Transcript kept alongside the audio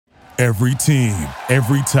Every team,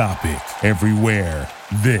 every topic, everywhere.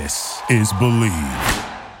 This is Believe.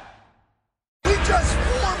 We just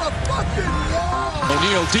formed a fucking wall.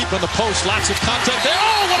 O'Neal deep in the post, lots of contact there.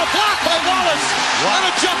 Oh, what a block by Wallace! Wow. And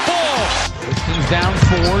a jump ball. Pistons down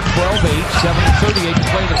 4, 12-8, 7:38 to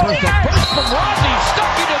play the first. A burst from Rodney,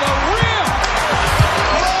 stuck into the rim.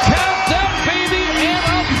 Count that baby, and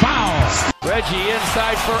a foul. Reggie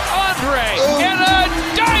inside for Andre, and a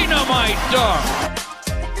dynamite dunk.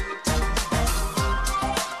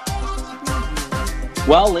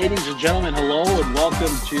 Well, ladies and gentlemen, hello and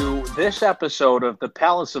welcome to this episode of the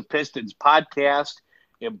Palace of Pistons podcast.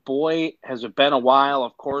 And boy, has it been a while.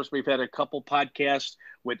 Of course, we've had a couple podcasts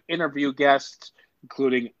with interview guests,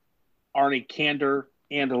 including Arnie Kander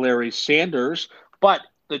and Larry Sanders. But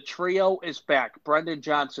the trio is back. Brendan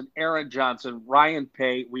Johnson, Aaron Johnson, Ryan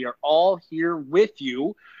Pay. We are all here with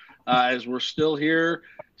you as we're still here.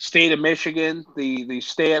 State of Michigan, the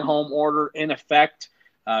stay-at-home order in effect.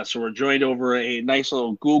 So we're joined over a nice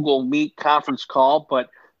little Google Meet conference call. But,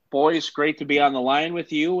 boys, great to be on the line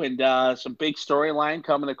with you, and some big storyline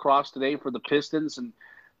coming across today for the Pistons. And,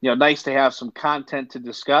 nice to have some content to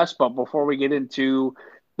discuss. But before we get into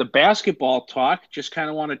the basketball talk, just kind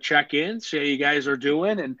of want to check in, see how you guys are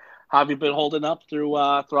doing, and how have you been holding up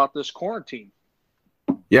throughout this quarantine?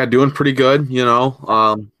 Yeah, doing pretty good,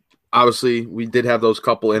 Obviously, we did have those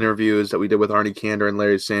couple interviews that we did with Arnie Kander and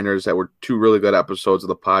Larry Sanders that were two really good episodes of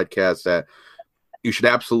the podcast that you should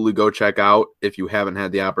absolutely go check out if you haven't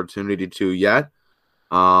had the opportunity to yet.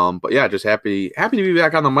 But yeah, just happy to be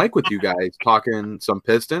back on the mic with you guys, talking some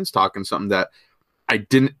Pistons, talking something that I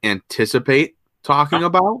didn't anticipate talking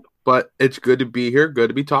about, but it's good to be here, good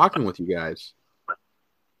to be talking with you guys.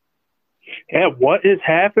 Yeah, what is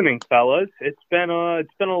happening, fellas? It's been a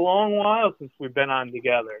long while since we've been on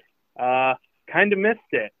together. Kind of missed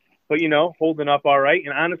it, but holding up all right.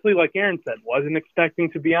 And honestly, like Aaron said, wasn't expecting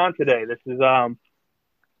to be on today. This is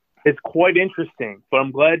it's quite interesting, but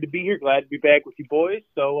I'm glad to be here. Glad to be back with you boys.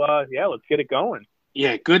 So yeah, let's get it going.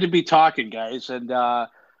 Yeah, good to be talking, guys, and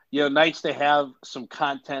nice to have some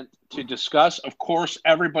content to discuss. Of course,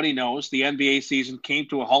 everybody knows the NBA season came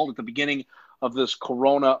to a halt at the beginning of this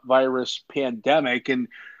coronavirus pandemic, and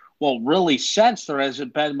well, really, since there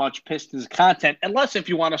hasn't been much Pistons content, unless if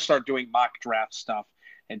you want to start doing mock draft stuff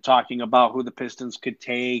and talking about who the Pistons could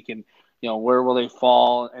take and, where will they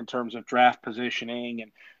fall in terms of draft positioning.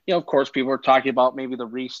 And, of course, people are talking about maybe the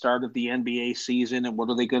restart of the NBA season and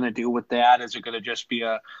what are they going to do with that? Is it going to just be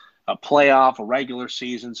a playoff, a regular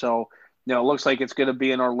season? So, it looks like it's going to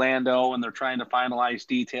be in Orlando, and they're trying to finalize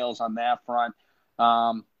details on that front.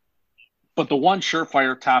 But the one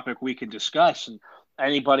surefire topic we can discuss, and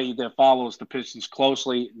anybody that follows the Pistons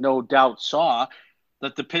closely no doubt saw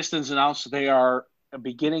that the Pistons announced they are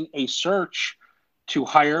beginning a search to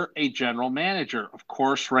hire a general manager. Of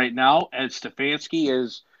course, right now, Ed Stefanski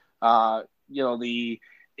is, the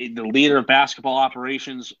leader of basketball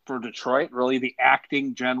operations for Detroit, really the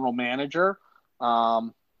acting general manager.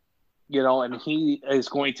 And he is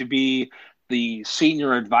going to be the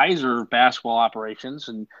senior advisor of basketball operations.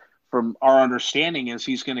 And from our understanding is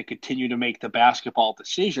he's going to continue to make the basketball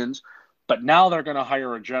decisions, but now they're going to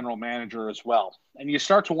hire a general manager as well. And you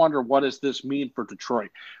start to wonder, what does this mean for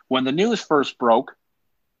Detroit? When the news first broke,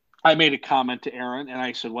 I made a comment to Aaron, and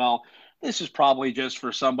I said, well, this is probably just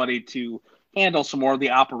for somebody to handle some more of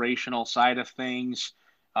the operational side of things.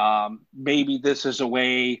 Maybe this is a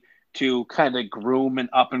way to kind of groom an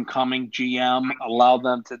up-and-coming GM, allow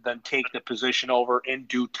them to then take the position over in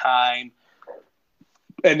due time,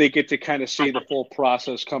 and they get to kind of see the full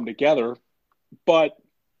process come together. But,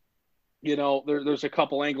 there's a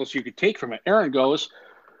couple angles you could take from it. Aaron goes,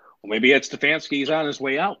 well, maybe Ed Stefanski's on his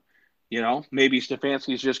way out. Maybe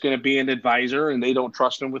Stefanski's just going to be an advisor and they don't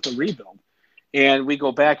trust him with the rebuild. And we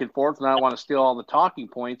go back and forth, and I don't want to steal all the talking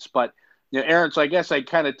points. But, Aaron, so I guess I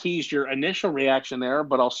kind of teased your initial reaction there,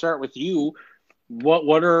 but I'll start with you. What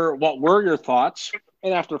were your thoughts?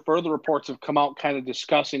 And after further reports have come out kind of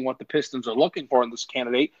discussing what the Pistons are looking for in this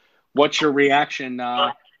candidate, what's your reaction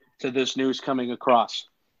to this news coming across?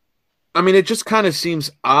 I mean, it just kind of seems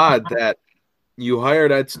odd that you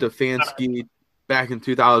hired Ed Stefanski back in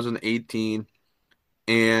 2018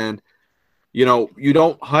 and, you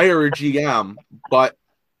don't hire a GM, but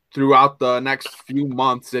throughout the next few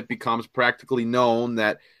months, it becomes practically known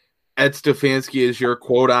that Ed Stefanski is your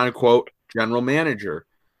quote-unquote general manager.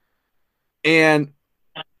 And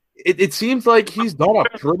it seems like he's done a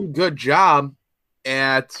pretty good job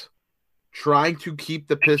at trying to keep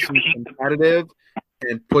the Pistons competitive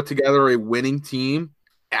and put together a winning team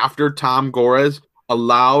after Tom Gores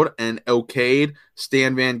allowed and okayed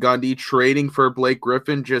Stan Van Gundy trading for Blake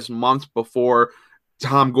Griffin just months before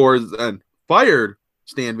Tom Gores then fired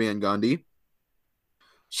Stan Van Gundy.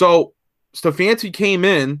 So Stefanski came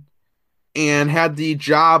in and had the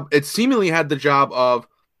job, it seemingly had the job of,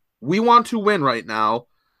 we want to win right now,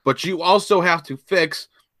 but you also have to fix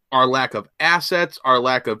our lack of assets, our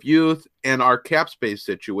lack of youth, and our cap space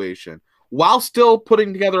situation, while still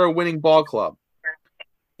putting together a winning ball club.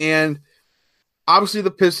 And obviously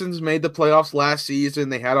the Pistons made the playoffs last season.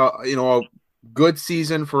 They had a good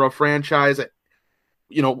season for a franchise that,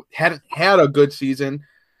 had a good season,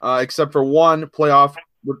 except for one playoff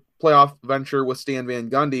venture with Stan Van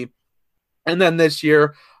Gundy. And then this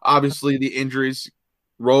year, obviously the injuries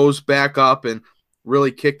rose back up and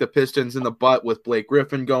really kicked the Pistons in the butt with Blake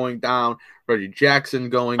Griffin going down, Reggie Jackson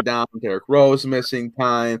going down, Derrick Rose missing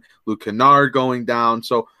time, Luke Kennard going down.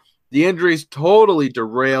 So the injuries totally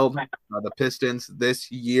derailed the Pistons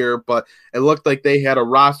this year, but it looked like they had a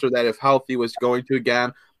roster that, if healthy, was going to,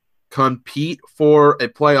 again, compete for a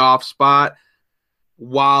playoff spot,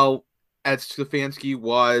 while Ed Stefanski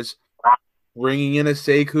was bringing in a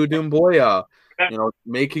Sekou Doumbouya,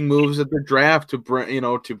 making moves at the draft to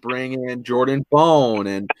bring in Jordan Bone,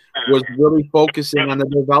 and was really focusing on the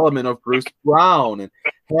development of Bruce Brown, and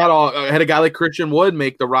had a guy like Christian Wood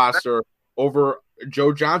make the roster over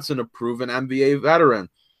Joe Johnson, a proven NBA veteran.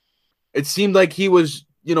 It seemed like he was,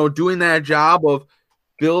 doing that job of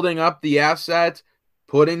building up the assets,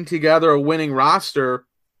 putting together a winning roster,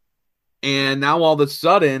 and now all of a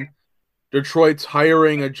sudden, Detroit's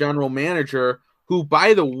hiring a general manager who,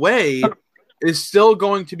 by the way, is still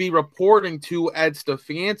going to be reporting to Ed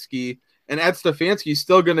Stefanski, and Ed Stefanski is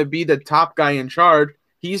still going to be the top guy in charge.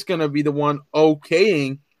 He's going to be the one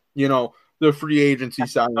okaying, the free agency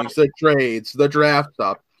signings, the trades, the draft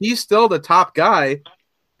stuff. He's still the top guy,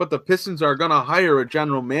 but the Pistons are going to hire a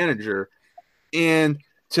general manager. And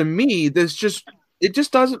to me, it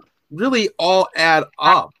just doesn't really all add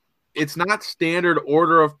up. It's not standard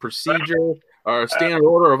order of procedure or standard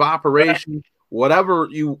order of operation, whatever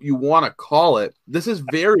you want to call it. This is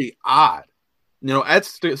very odd. Ed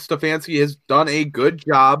Stefanski has done a good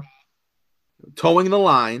job towing the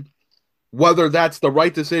line. Whether that's the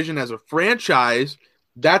right decision as a franchise,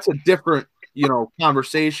 that's a different,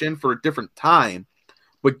 conversation for a different time.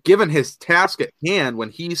 But given his task at hand when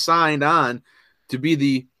he signed on to be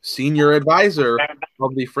the senior advisor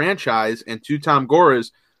of the franchise and to Tom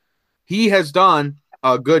Gores, he has done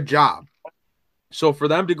a good job. So for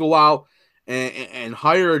them to go out and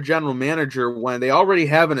hire a general manager when they already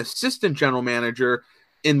have an assistant general manager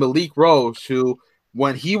in Malik Rose, who,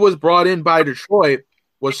 when he was brought in by Detroit,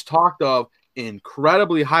 was talked of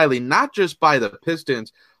incredibly highly, not just by the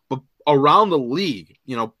Pistons, but around the league.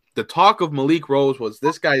 The talk of Malik Rose was,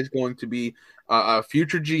 this guy is going to be a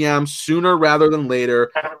future GM sooner rather than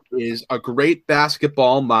later, is a great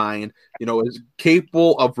basketball mind, is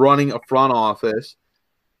capable of running a front office.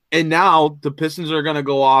 And now the Pistons are going to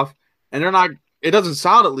go off, and they're not, it doesn't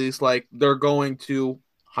sound at least like they're going to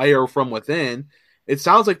hire from within. It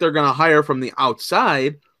sounds like they're going to hire from the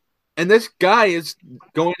outside. And this guy is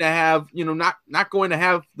going to have, not going to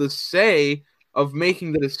have the say of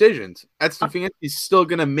making the decisions. Ed Stefanski's still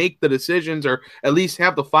going to make the decisions, or at least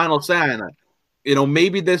have the final say on it.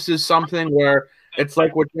 Maybe this is something where it's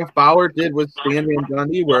like what Jeff Bauer did with Stan Van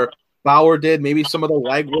Gundy, where Bauer did maybe some of the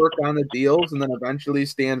legwork on the deals, and then eventually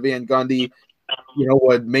Stan Van Gundy,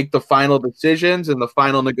 would make the final decisions and the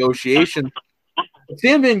final negotiation.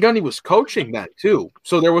 Stan Van Gundy was coaching that too,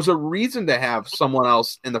 so there was a reason to have someone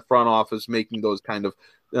else in the front office making those kind of,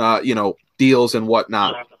 deals and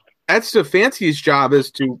whatnot. Ed Stefanski's job is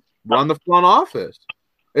to run the front office.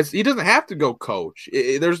 He doesn't have to go coach.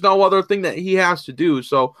 There's no other thing that he has to do.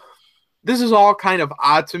 So this is all kind of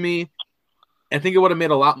odd to me. I think it would have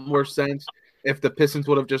made a lot more sense if the Pistons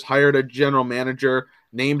would have just hired a general manager,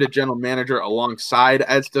 named a general manager alongside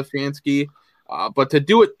Ed Stefanski. But to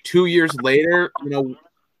do it 2 years later,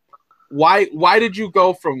 why did you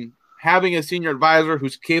go from having a senior advisor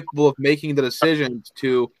who's capable of making the decisions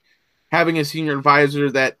to having a senior advisor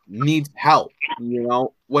that needs help,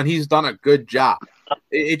 when he's done a good job?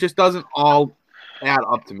 It just doesn't all add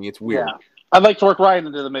up to me. It's weird. Yeah. I'd like to work Ryan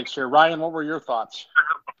into the mix here. Ryan, what were your thoughts?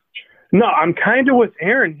 No, I'm kind of with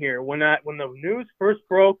Aaron here. When the news first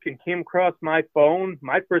broke and came across my phone,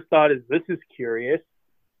 my first thought is, this is curious.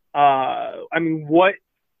 What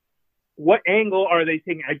angle are they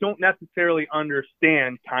taking? I don't necessarily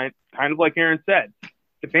understand. Kind of like Aaron said,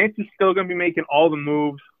 Stefanski's still going to be making all the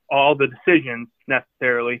moves, all the decisions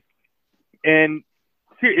necessarily. And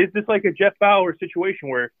is this like a Jeff Bauer situation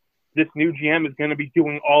where this new GM is going to be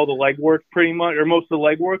doing all the legwork pretty much, or most of the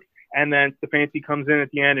legwork, and then Stefanski comes in at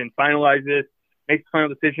the end and finalizes, makes the final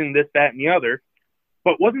decision, this, that, and the other.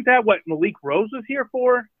 But wasn't that what Malik Rose was here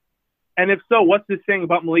for? And if so, what's this saying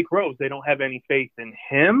about Malik Rose? They don't have any faith in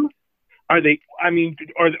him? Are they,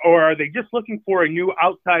 or are they just looking for a new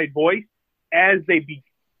outside voice as they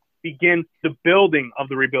begin the building of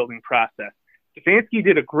the rebuilding process? Stefanski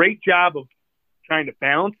did a great job of trying to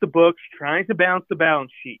balance the books, trying to balance the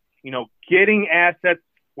balance sheet, getting assets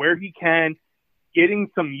where he can, getting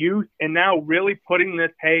some youth, and now really putting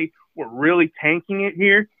this, hey, we're really tanking it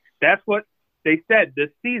here. That's what they said this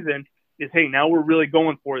season is, hey, now we're really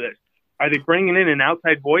going for this. Are they bringing in an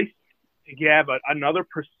outside voice to have another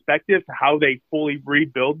perspective to how they fully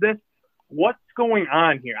rebuild this? What's going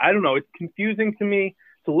on here? I don't know. It's confusing to me.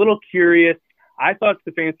 It's a little curious. I thought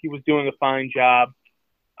Stefanski was doing a fine job.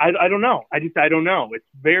 I don't know. I don't know. It's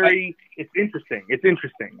it's interesting. It's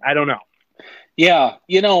interesting. I don't know. Yeah.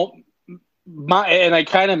 And I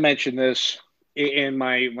kind of mentioned this in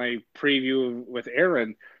my preview with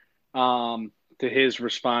Aaron, to his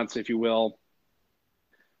response, if you will.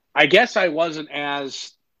 I guess I wasn't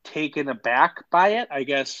as taken aback by it. I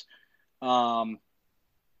guess to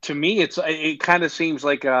me, it kind of seems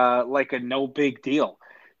like a no big deal.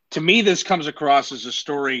 To me, this comes across as a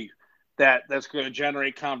story that's going to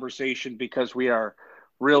generate conversation because we are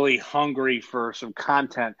really hungry for some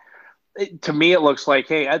content. To me, it looks like,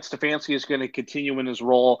 hey, Ed Stefanski is going to continue in his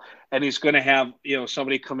role, and he's going to have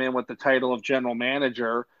somebody come in with the title of general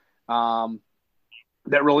manager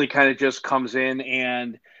that really kind of just comes in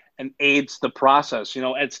and aids the process. Ed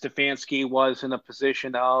Stefanski was in a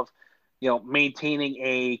position of maintaining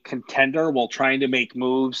a contender while trying to make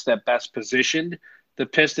moves that best positioned the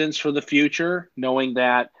Pistons for the future, knowing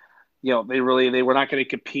that they were not going to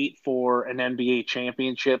compete for an NBA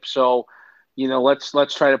championship. So,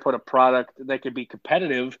 let's try to put a product that could be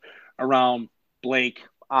competitive around Blake,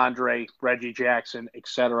 Andre, Reggie Jackson,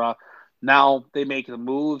 etc. Now they make the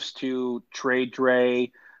moves to trade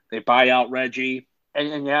Dre, they buy out Reggie,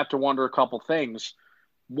 and you have to wonder a couple things.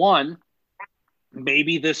 One,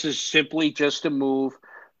 maybe this is simply just a move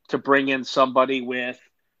to bring in somebody with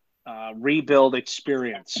rebuild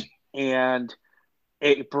experience, and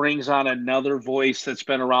it brings on another voice that's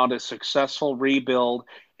been around a successful rebuild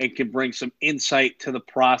and can bring some insight to the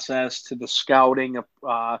process, to the scouting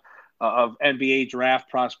of NBA draft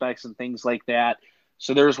prospects and things like that.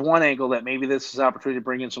 So there's one angle that maybe this is an opportunity to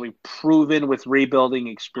bring in somebody proven with rebuilding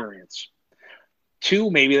experience. Two,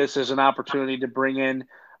 maybe this is an opportunity to bring in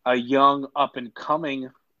a young up-and-coming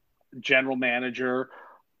general manager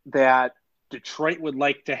that Detroit would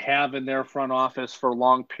like to have in their front office for a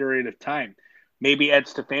long period of time. Maybe Ed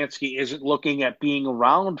Stefanski isn't looking at being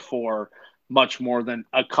around for much more than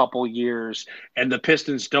a couple years, and the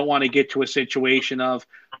Pistons don't want to get to a situation of,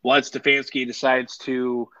 well, Ed Stefanski decides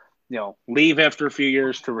to, leave after a few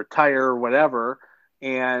years to retire or whatever,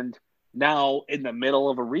 and now in the middle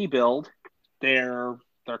of a rebuild, they're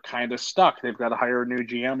kind of stuck. They've got to hire a new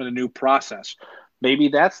GM and a new process. Maybe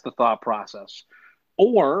that's the thought process.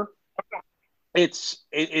 Or it's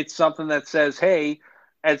something that says, hey,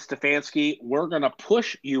 Ed Stefanski, we're going to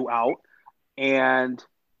push you out, and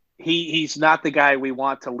he's not the guy we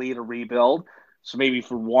want to lead a rebuild. So maybe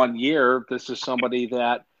for 1 year, this is somebody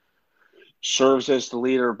that serves as the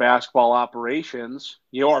leader of basketball operations,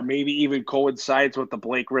 or maybe even coincides with the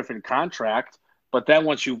Blake Griffin contract. But then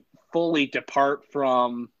once you fully depart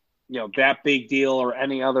from, that big deal or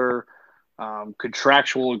any other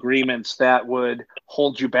contractual agreements that would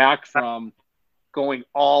hold you back from going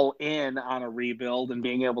all in on a rebuild and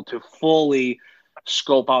being able to fully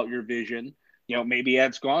scope out your vision, maybe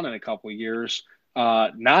Ed's gone in a couple of years,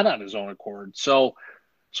 not on his own accord. So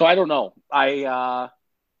I don't know.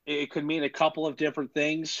 It could mean a couple of different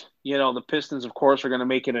things. The Pistons, of course, are going to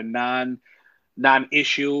make it a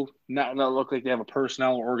non-issue, not look like they have a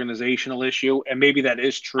personnel or organizational issue, and maybe that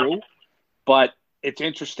is true, but it's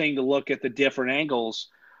interesting to look at the different angles.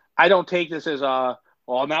 I don't take this as now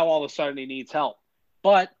all of a sudden he needs help,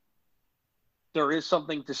 but there is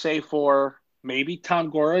something to say for maybe Tom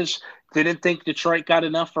Gores didn't think Detroit got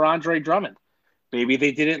enough for Andre Drummond. Maybe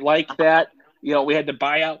they didn't like that, we had to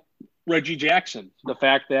buy out Reggie Jackson, the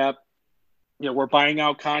fact that, we're buying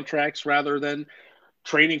out contracts rather than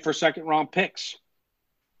trading for second-round picks.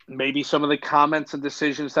 Maybe some of the comments and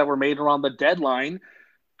decisions that were made around the deadline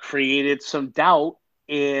created some doubt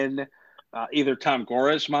in either Tom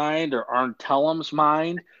Gores' mind or Arn Tellum's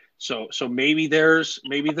mind. So maybe there's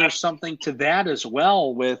something to that as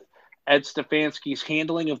well with Ed Stefanski's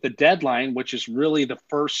handling of the deadline, which is really the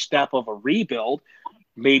first step of a rebuild.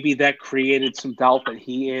 maybe that created some doubt that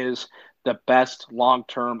he is the best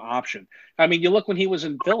long-term option. I mean, you look when he was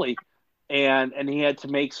in Philly and he had to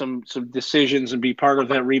make some decisions and be part of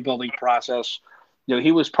that rebuilding process. You know,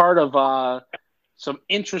 he was part of some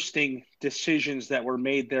interesting decisions that were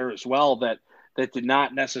made there as well that did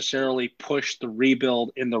not necessarily push the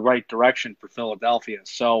rebuild in the right direction for Philadelphia.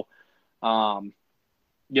 So,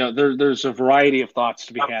 there's a variety of thoughts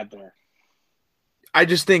to be had there. I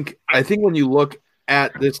think when you look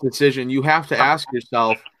at this decision, you have to ask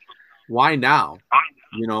yourself, why now?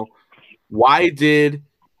 You know, why did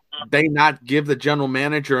they not give the general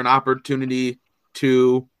manager an opportunity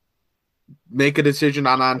to make a decision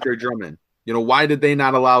on Andre Drummond? You know, why did they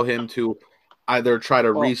not allow him to either try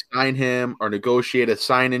to re-sign him or negotiate a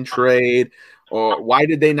sign-in trade? Or why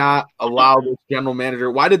did they not allow this general manager?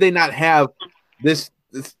 Why did they not have this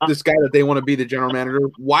guy that they want to be the general manager?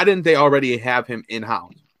 Why didn't they already have him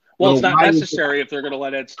in-house? Well, it's not necessary if they're going to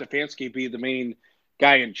let Ed Stefanski be the main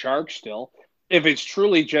guy in charge still. If it's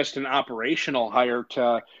truly just an operational hire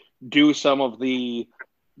to do some of the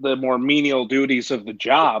more menial duties of the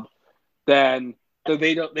job, then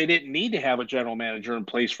they didn't need to have a general manager in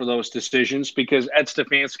place for those decisions because Ed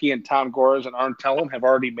Stefanski and Tom Gores and Arn Tellem have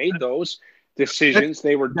already made those decisions.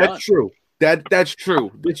 They were done. That's true. That's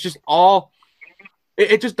true. It's just all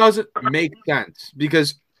it just doesn't make sense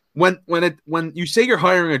because when you say you're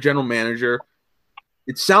hiring a general manager,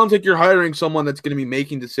 it sounds like you're hiring someone that's going to be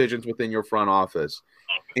making decisions within your front office.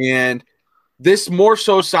 And this more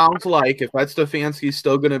so sounds like if Ed Stefanski's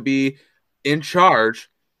still going to be in charge,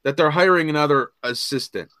 that they're hiring another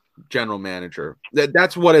assistant general manager.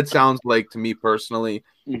 That's what it sounds like to me personally.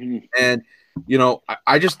 Mm-hmm. And, you know,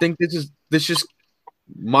 I just think this just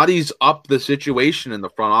muddies up the situation in the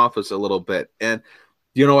front office a little bit. And,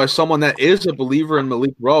 you know, as someone that is a believer in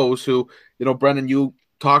Malik Rose, who, you know, Brendan, you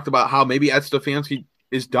talked about how maybe Ed Stefanski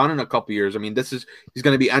is done in a couple years. I mean, he's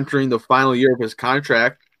going to be entering the final year of his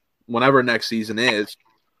contract whenever next season is.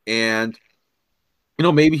 And, you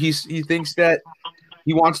know, maybe he thinks that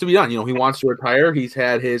he wants to be done. You know, he wants to retire. He's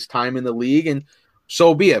had his time in the league, and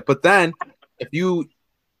so be it. But then if you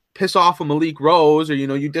piss off a Malik Rose or, you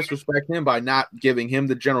know, you disrespect him by not giving him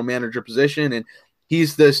the general manager position, and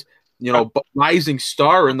he's this, you know, rising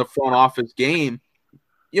star in the front office game,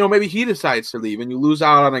 you know, maybe he decides to leave and you lose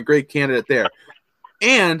out on a great candidate there.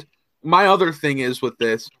 And my other thing is with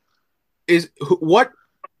this is what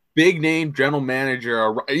big name general manager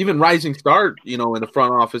or even rising star, you know, in the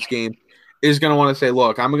front office game is going to want to say,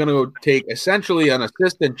 look, I'm going to go take essentially an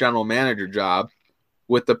assistant general manager job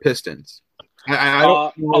with the Pistons. I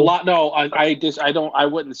don't know. A lot. No, I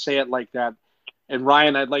wouldn't say it like that. And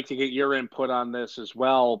Ryan, I'd like to get your input on this as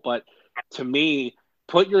well. But to me,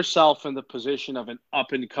 put yourself in the position of an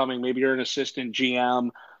up and coming, maybe you're an assistant GM,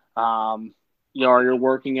 you know, or you're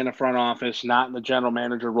working in a front office, not in the general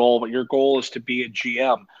manager role, but your goal is to be a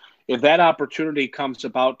GM. If that opportunity comes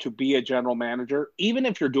about to be a general manager, even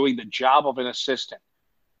if you're doing the job of an assistant,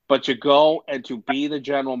 but to go and to be the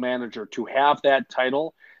general manager, to have that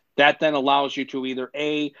title, that then allows you to either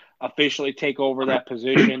A, officially take over that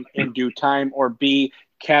position in due time, or B,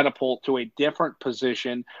 catapult to a different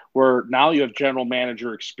position where now you have general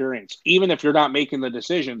manager experience. Even if you're not making the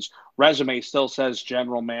decisions, resume still says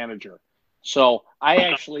general manager. So I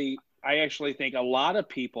actually think a lot of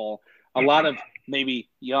people, a lot of maybe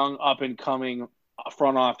young up and coming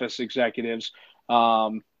front office executives,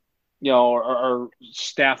 you know, or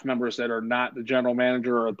staff members that are not the general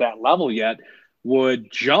manager or at that level yet,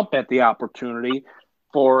 would jump at the opportunity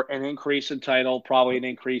for an increase in title, probably an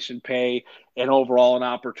increase in pay, and overall an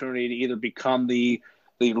opportunity to either become the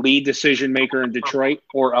lead decision maker in Detroit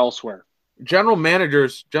or elsewhere. General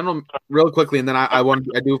managers, real quickly, and then I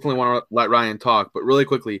definitely want to let Ryan talk, but really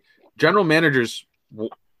quickly, general managers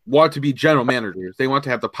want to be general managers. They want to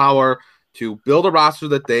have the power to build a roster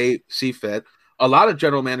that they see fit. A lot of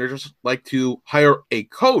general managers like to hire a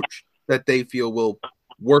coach that they feel will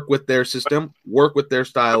work with their system, work with their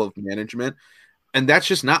style of management. And that's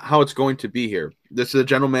just not how it's going to be here. This is a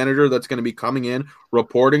general manager that's going to be coming in,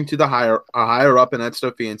 reporting to the higher up in Ed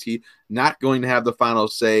Stefanski, not going to have the final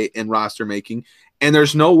say in roster making. And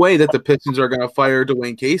there's no way that the Pistons are going to fire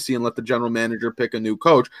Dwayne Casey and let the general manager pick a new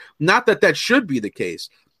coach. Not that that should be the case,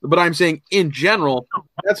 but I'm saying in general,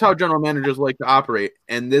 that's how general managers like to operate.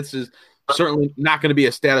 And this is certainly not going to be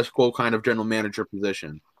a status quo kind of general manager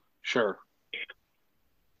position. Sure.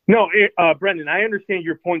 No, Brendan, I understand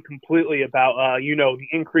your point completely about, you know, the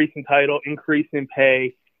increase in title, increase in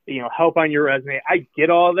pay, you know, help on your resume. I get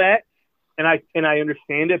all that, and I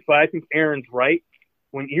understand it, but I think Aaron's right.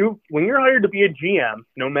 When you're hired to be a GM,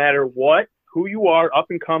 no matter what, who you are, up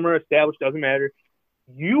and comer, established, doesn't matter,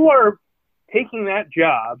 you are taking that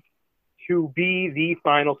job to be the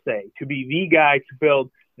final say, to be the guy to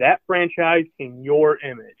build that franchise in your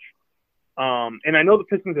image. And I know the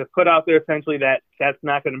Pistons have put out there essentially that that's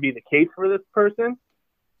not going to be the case for this person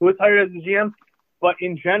who was hired as a GM. But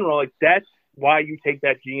in general, like, that's why you take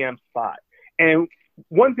that GM spot. And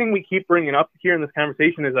one thing we keep bringing up here in this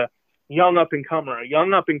conversation is a young up-and-comer, a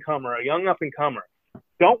young up-and-comer, a young up-and-comer.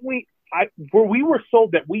 Don't we – we were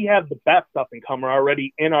sold that we have the best up-and-comer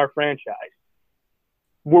already in our franchise.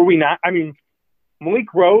 Were we not? I mean,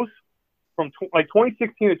 Malik Rose from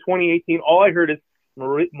 2016 to 2018, all I heard is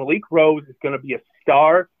Malik Rose is going to be a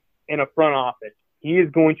star in a front office. He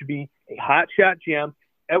is going to be a hotshot GM.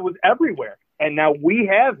 It was everywhere. And now we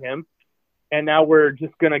have him, and now we're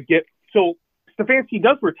just going to get – so Stefanski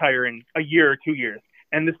does retire in a year or 2 years,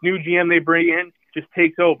 and this new GM they bring in just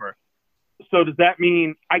takes over. So does that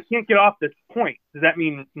mean – I can't get off this point. Does that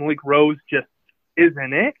mean Malik Rose just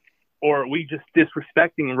isn't it? Or are we just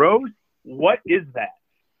disrespecting Rose? What is that?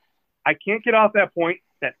 I can't get off that point.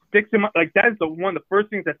 That sticks in my – like, that is one of the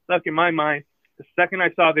first things that stuck in my mind the second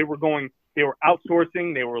I saw they were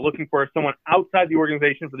outsourcing. They were looking for someone outside the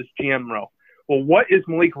organization for this GM role. Well, what is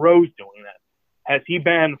Malik Rose doing then? Has he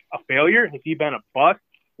been a failure? Has he been a bust?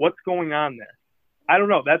 What's going on there? I don't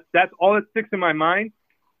know. That's all that sticks in my mind.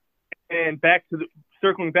 And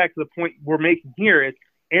circling back to the point we're making here is,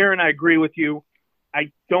 Aaron, I agree with you.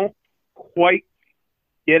 I don't quite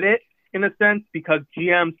get it in a sense because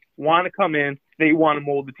GMs want to come in. They want to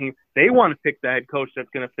mold the team. They want to pick the head coach that's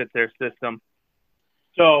going to fit their system.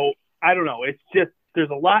 So I don't know. It's just there's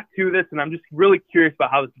a lot to this, and I'm just really curious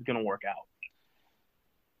about how this is going to work out.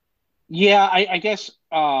 Yeah, I guess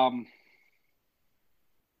I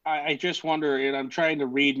just wonder, and I'm trying to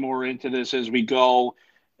read more into this as we go.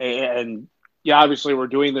 And yeah, obviously we're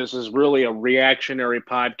doing this as really a reactionary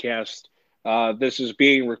podcast. This is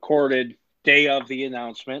being recorded day of the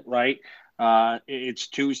announcement, right? It's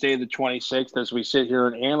Tuesday the 26th as we sit here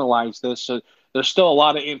and analyze this. So there's still a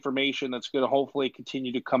lot of information that's going to hopefully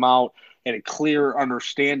continue to come out and a clear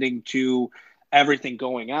understanding to everything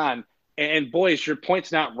going on. And boys, your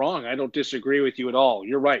point's not wrong. I don't disagree with you at all.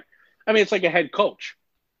 You're right. I mean, it's like a head coach.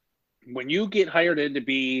 When you get hired in to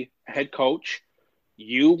be a head coach,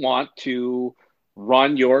 you want to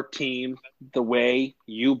run your team the way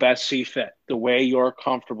you best see fit, the way you're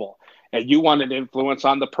comfortable. And you want an influence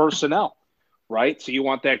on the personnel, right? So you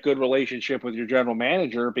want that good relationship with your general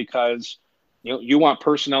manager because you want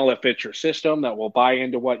personnel that fits your system, that will buy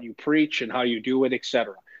into what you preach and how you do it, et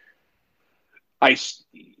cetera.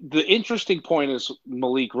 The interesting point is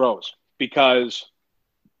Malik Rose because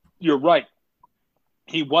you're right.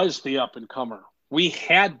 He was the up-and-comer. We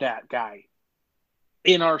had that guy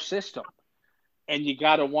in our system. And you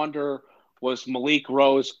got to wonder, was Malik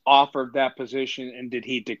Rose offered that position and did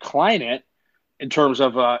he decline it in terms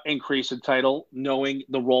of an increase in title, knowing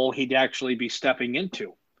the role he'd actually be stepping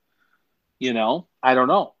into? I don't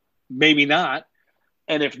know. Maybe not.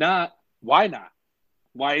 And if not, why not?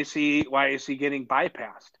 Why is he getting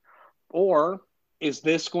bypassed? Or is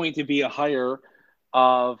this going to be a hire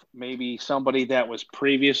of maybe somebody that was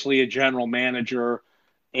previously a general manager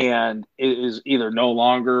and is either no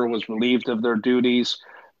longer was relieved of their duties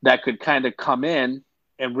that could kind of come in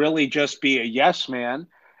and really just be a yes man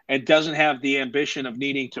and doesn't have the ambition of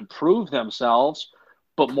needing to prove themselves,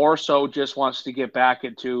 but more so just wants to get back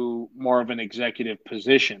into more of an executive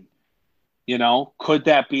position? Could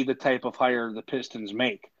that be the type of hire the Pistons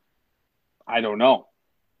make? I don't know.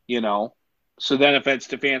 So then if Ed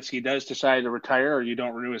Stefanski does decide to retire or you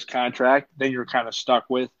don't renew his contract, then you're kind of stuck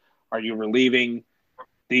with, are you relieving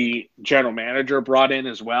the general manager brought in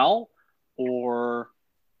as well? Or,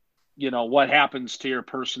 what happens to your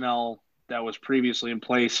personnel that was previously in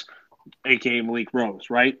place, aka Malik Rose,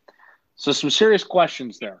 right? So some serious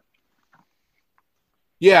questions there.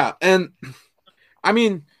 Yeah, and I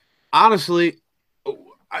mean, honestly,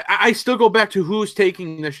 I still go back to who's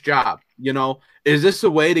taking this job. Is this a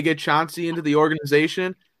way to get Chauncey into the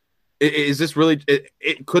organization? Is this really?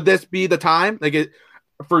 Could this be the time?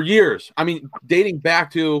 For years, I mean, dating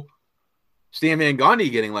back to Stan Van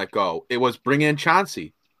Gundy getting let go, it was bring in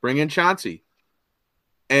Chauncey.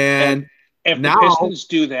 And if now, the Pistons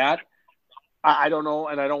do that, I don't know,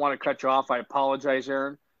 and I don't want to cut you off. I apologize,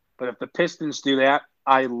 Aaron, but if the Pistons do that,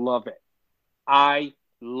 I love it. I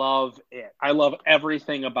love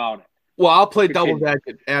everything about it. Well, I'll play devil's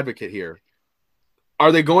advocate here.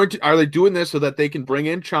 Are they doing this so that they can bring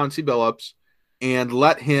in Chauncey Billups and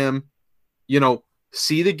let him,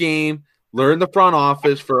 see the game, learn the front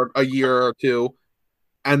office for a year or two,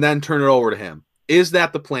 and then turn it over to him? Is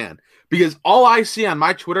that the plan? Because all I see on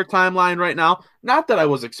my Twitter timeline right now, not that I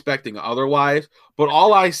was expecting otherwise, but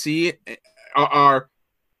all I see are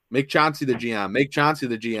make Chauncey the GM, make Chauncey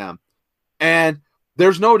the GM. And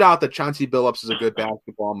there's no doubt that Chauncey Billups is a good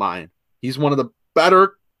basketball mind. He's one of the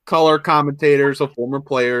better color commentators of former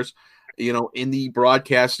players, in the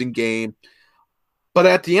broadcasting game. But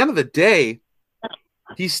at the end of the day,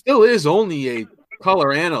 he still is only a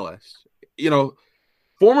color analyst.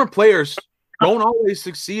 Former players don't always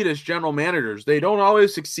succeed as general managers. They don't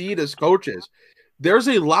always succeed as coaches. There's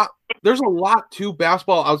a lot to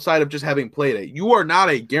basketball outside of just having played it. You are not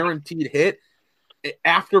a guaranteed hit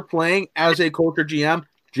after playing as a coach or GM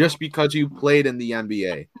just because you played in the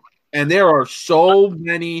NBA. And there are so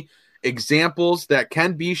many examples that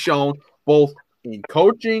can be shown both in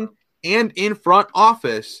coaching and in front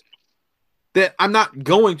office that I'm not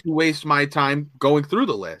going to waste my time going through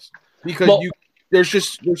the list because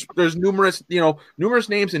there's numerous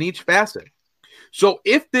names in each facet. So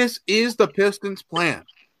if this is the Pistons' plan,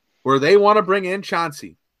 where they want to bring in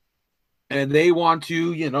Chauncey and they want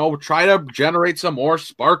to, try to generate some more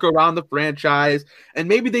spark around the franchise, and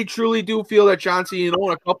maybe they truly do feel that Chauncey, in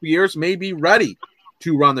a couple years may be ready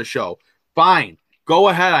to run the show, fine, go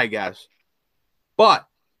ahead, I guess. But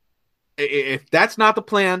if that's not the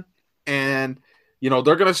plan, and they're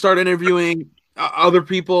going to start interviewing other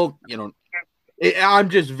people, I'm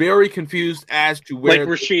just very confused as to where.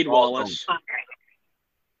 Like Rasheed Wallace.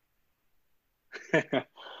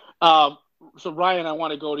 So Ryan, I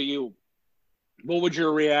want to go to you. What would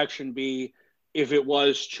your reaction be if it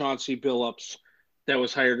was Chauncey Billups that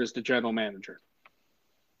was hired as the general manager?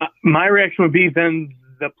 My reaction would be then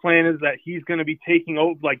the plan is that he's going to be taking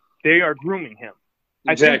over, like they are grooming him.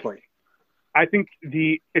 Exactly. I think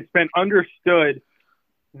it's been understood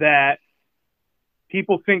that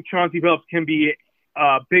people think Chauncey Billups can be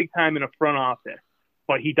big time in a front office,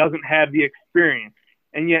 but he doesn't have the experience,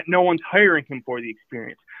 and yet no one's hiring him for the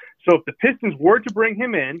experience. So if the Pistons were to bring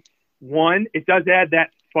him in, one, it does add that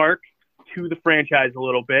spark to the franchise a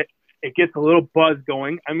little bit. It gets a little buzz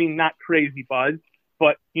going. I mean, not crazy buzz,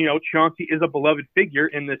 but, Chauncey is a beloved figure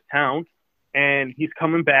in this town, and he's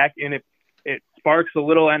coming back, and it sparks a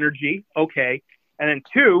little energy. Okay. And then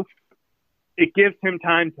two, it gives him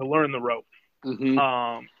time to learn the ropes. Mm-hmm.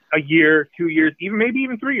 A year, 2 years, maybe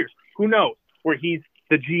even 3 years. Who knows? Where he's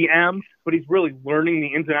the GM, but he's really learning the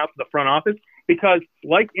ins and outs of the front office. Because,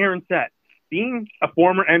 like Aaron said, being a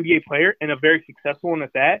former NBA player and a very successful one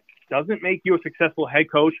at that doesn't make you a successful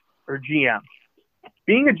head coach or GM.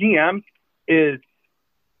 Being a GM is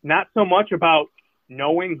not so much about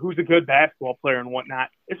knowing who's a good basketball player and whatnot.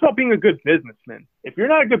 It's about being a good businessman. If you're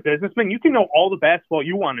not a good businessman, you can know all the basketball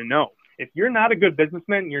you want to know. If you're not a good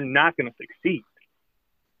businessman, you're not going to succeed.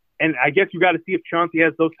 And I guess you got to see if Chauncey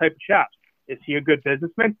has those type of chops. Is he a good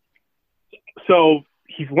businessman? So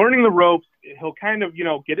he's learning the ropes. He'll kind of,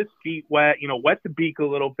 get his feet wet, wet the beak a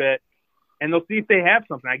little bit, and they'll see if they have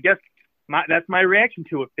something. I guess that's my reaction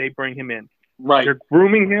to it if they bring him in. Right. They're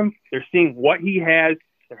grooming him. They're seeing what he has.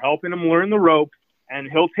 They're helping him learn the ropes, and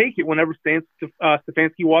he'll take it whenever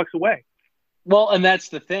Stefanski walks away. Well, and that's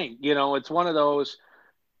the thing. It's one of those,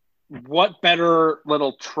 what better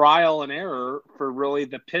little trial and error for really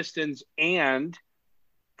the Pistons and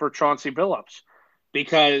for Chauncey Billups?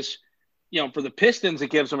 Because, for the Pistons, it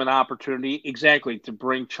gives them an opportunity exactly to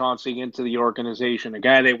bring Chauncey into the organization, a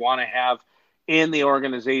guy they want to have in the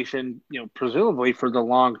organization, presumably for the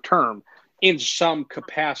long term in some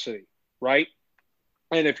capacity, right?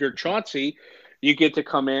 And if you're Chauncey, you get to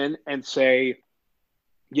come in and say,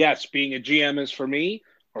 yes, being a GM is for me,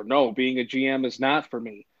 or no, being a GM is not for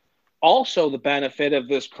me. Also, the benefit of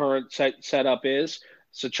this current setup is,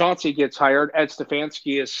 so Chauncey gets hired, Ed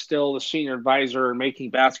Stefanski is still the senior advisor making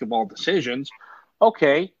basketball decisions.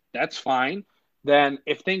 Okay, that's fine. Then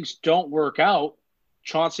if things don't work out,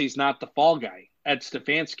 Chauncey's not the fall guy. Ed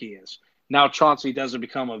Stefanski is. Now Chauncey doesn't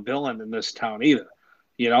become a villain in this town either.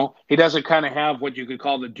 He doesn't kind of have what you could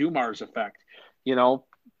call the Dumars effect.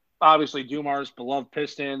 Obviously Dumars, beloved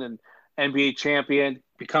Piston and NBA champion,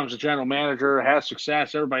 becomes a general manager, has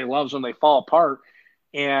success, everybody loves them, they fall apart,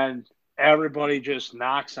 and everybody just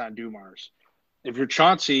knocks on Dumars. If you're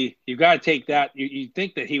Chauncey, you've got to take that. You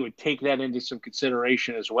think that he would take that into some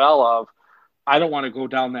consideration as well of, I don't want to go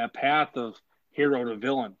down that path of hero to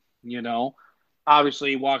villain,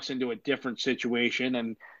 Obviously, he walks into a different situation,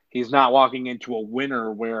 and he's not walking into a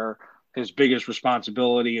winner where his biggest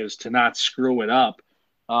responsibility is to not screw it up.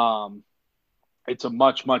 It's a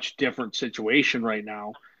much, much different situation right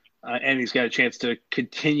now. And he's got a chance to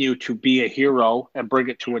continue to be a hero and bring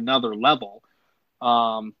it to another level.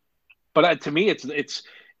 But to me, it's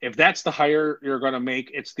if that's the hire you're going to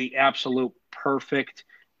make, it's the absolute perfect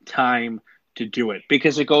time to do it,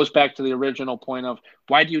 because it goes back to the original point of,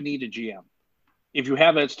 why do you need a GM? If you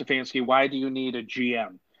have Ed Stefanski, why do you need a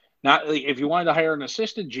GM? Not if you wanted to hire an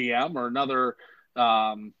assistant GM or another,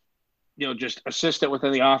 just assistant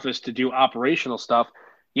within the office to do operational stuff,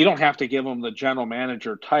 you don't have to give them the general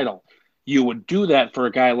manager title. You would do that for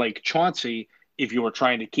a guy like Chauncey if you were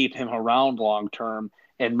trying to keep him around long term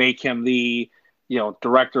and make him the,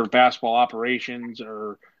 director of basketball operations,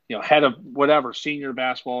 or head of whatever, senior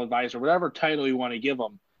basketball advisor, whatever title you want to give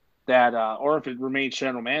him. That, or if it remains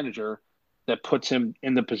general manager, that puts him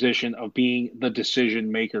in the position of being the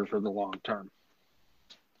decision maker for the long term.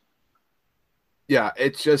 Yeah,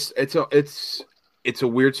 it's a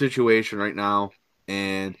weird situation right now,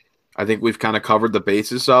 and I think we've kind of covered the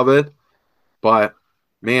basis of it. But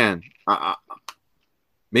man,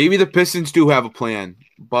 maybe the Pistons do have a plan,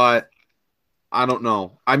 but I don't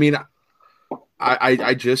know. I mean,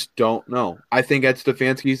 I just don't know. I think Ed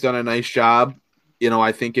Stefanski's done a nice job.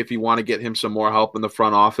 I think if you want to get him some more help in the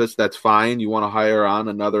front office, that's fine. You want to hire on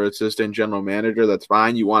another assistant general manager, that's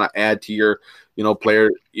fine. You want to add to your,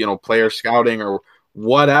 player scouting or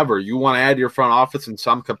whatever. You want to add to your front office in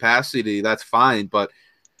some capacity, that's fine. But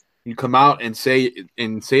you come out and say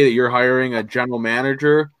that you're hiring a general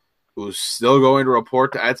manager who's still going to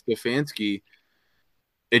report to Ed Stefanski,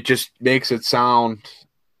 it just makes it sound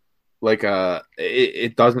like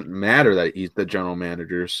it doesn't matter that he's the general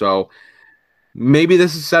manager. So maybe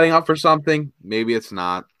this is setting up for something. Maybe it's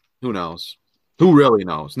not. Who knows? Who really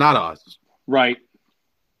knows? Not us. Right.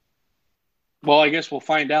 Well, I guess we'll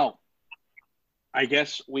find out.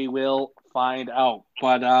 We will find out.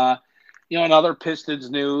 But, in other Pistons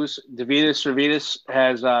news, Davidas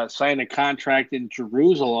has signed a contract in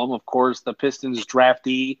Jerusalem. Of course, the Pistons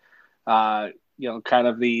draftee, kind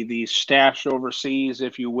of the stash overseas,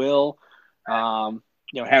 if you will,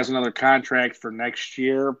 has another contract for next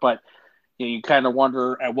year. But you kind of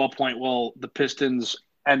wonder at what point will the Pistons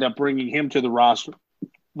end up bringing him to the roster.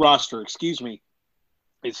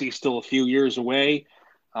 Is he still a few years away?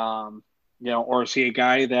 Or is he a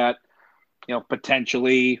guy that,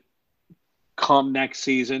 potentially come next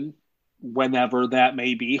season, whenever that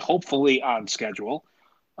may be, hopefully on schedule,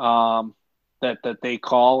 that they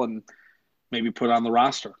call and maybe put on the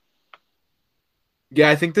roster? Yeah,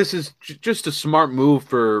 I think this is just a smart move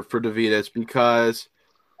for Davidas, because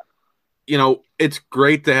it's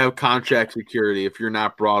great to have contract security if you're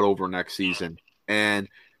not brought over next season. And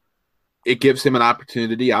it gives him an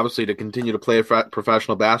opportunity, obviously, to continue to play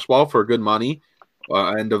professional basketball for good money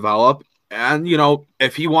and develop. And,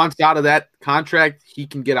 if he wants out of that contract, he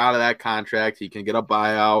can get out of that contract. He can get a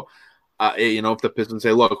buyout. If the Pistons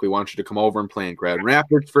say, look, we want you to come over and play in Grand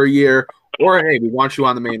Rapids for a year, or, hey, we want you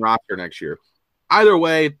on the main roster next year. Either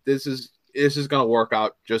way, this is going to work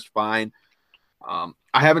out just fine. I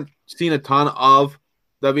haven't seen a ton of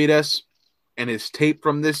Davidas and his tape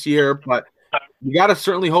from this year, but you got to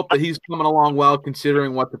certainly hope that he's coming along well,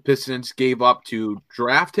 considering what the Pistons gave up to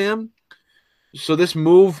draft him. So this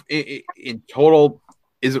move in total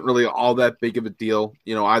isn't really all that big of a deal.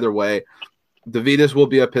 Either way, Davidas will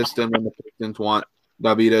be a Piston when the Pistons want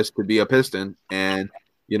Davidas to be a Piston. And,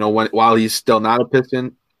 while he's still not a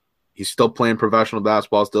Piston, he's still playing professional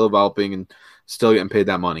basketball, still developing, and still getting paid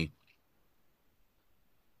that money.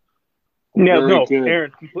 Yeah, no,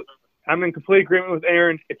 Aaron, I'm in complete agreement with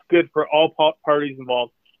Aaron. It's good for all parties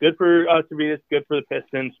involved. Good for Davidas, good for the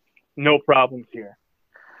Pistons. No problems here.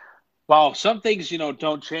 Wow, some things,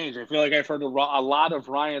 don't change. I feel like I've heard a lot of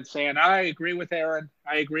Ryan saying, I agree with Aaron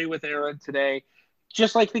today.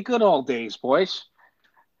 Just like the good old days, boys.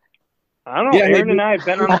 I don't know. Aaron and I have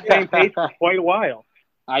been on the same page for quite a while.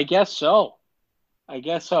 I guess so.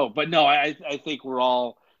 But no, I think we're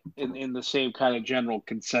all in the same kind of general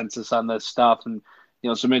consensus on this stuff. And,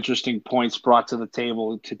 some interesting points brought to the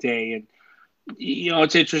table today. And,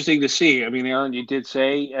 it's interesting to see. I mean, Aaron, you did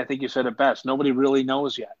say, I think you said it best, nobody really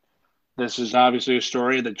knows yet. This is obviously a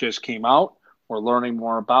story that just came out. We're learning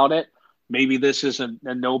more about it. Maybe this is a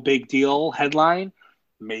no big deal headline.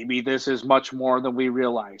 Maybe this is much more than we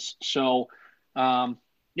realize. So, we're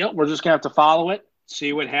just going to have to follow it,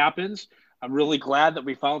 see what happens. I'm really glad that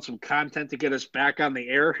we found some content to get us back on the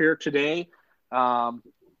air here today.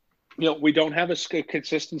 We don't have a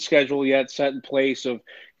consistent schedule yet set in place of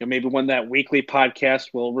maybe when that weekly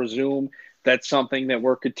podcast will resume. That's something that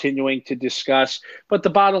we're continuing to discuss. But the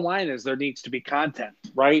bottom line is there needs to be content,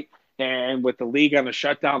 right? And with the league on the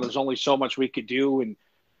shutdown, there's only so much we could do. And,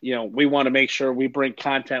 we want to make sure we bring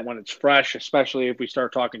content when it's fresh, especially if we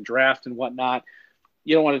start talking draft and whatnot.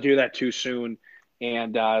 You don't want to do that too soon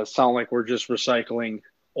and sound like we're just recycling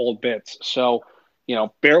old bits. So,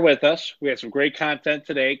 bear with us. We had some great content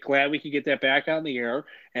today. Glad we could get that back on the air.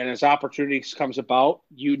 And as opportunities comes about,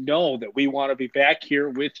 that we want to be back here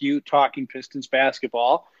with you talking Pistons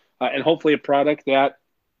basketball and hopefully a product that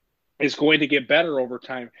is going to get better over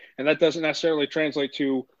time. And that doesn't necessarily translate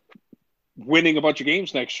to winning a bunch of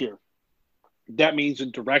games next year. That means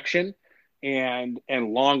in direction and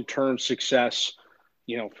long-term success,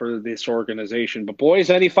 for this organization. But boys,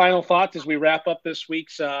 any final thoughts as we wrap up this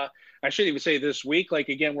week's, I shouldn't even say this week,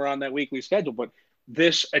 again, we're on that weekly schedule, but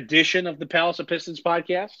this edition of the Palace of Pistons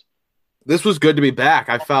podcast? This was good to be back.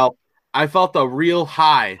 I felt a real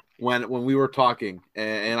high when we were talking,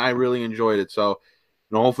 and I really enjoyed it. So,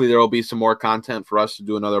 hopefully there will be some more content for us to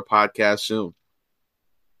do another podcast soon.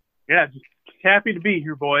 Yeah, just happy to be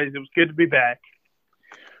here, boys. It was good to be back.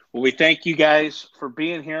 Well, we thank you guys for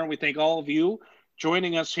being here, and we thank all of you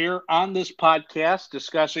joining us here on this podcast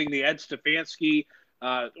discussing the Ed Stefanski,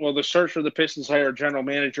 the search for the Pistons hire general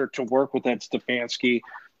manager to work with Ed Stefanski,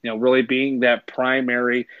 really being that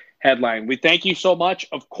primary headline. We thank you so much.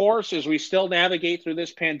 Of course, as we still navigate through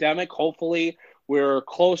this pandemic, hopefully we're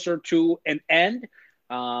closer to an end.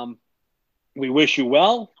 We wish you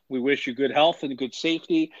well. We wish you good health and good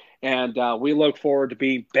safety. And we look forward to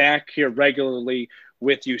being back here regularly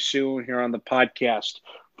with you soon here on the podcast.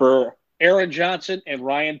 For Aaron Johnson and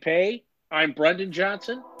Ryan Pay, I'm Brendan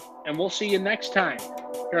Johnson, and we'll see you next time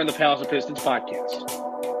here on the Palace of Pistons podcast.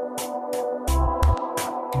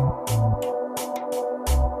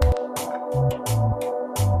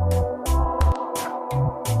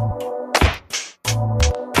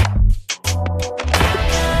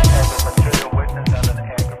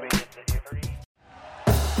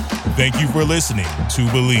 Thank you for listening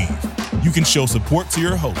to Believe. You can show support to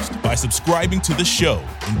your host by subscribing to the show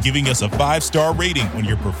and giving us a 5-star rating on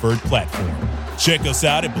your preferred platform. Check us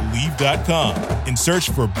out at Believe.com and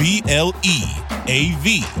search for BLEAV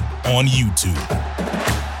on YouTube.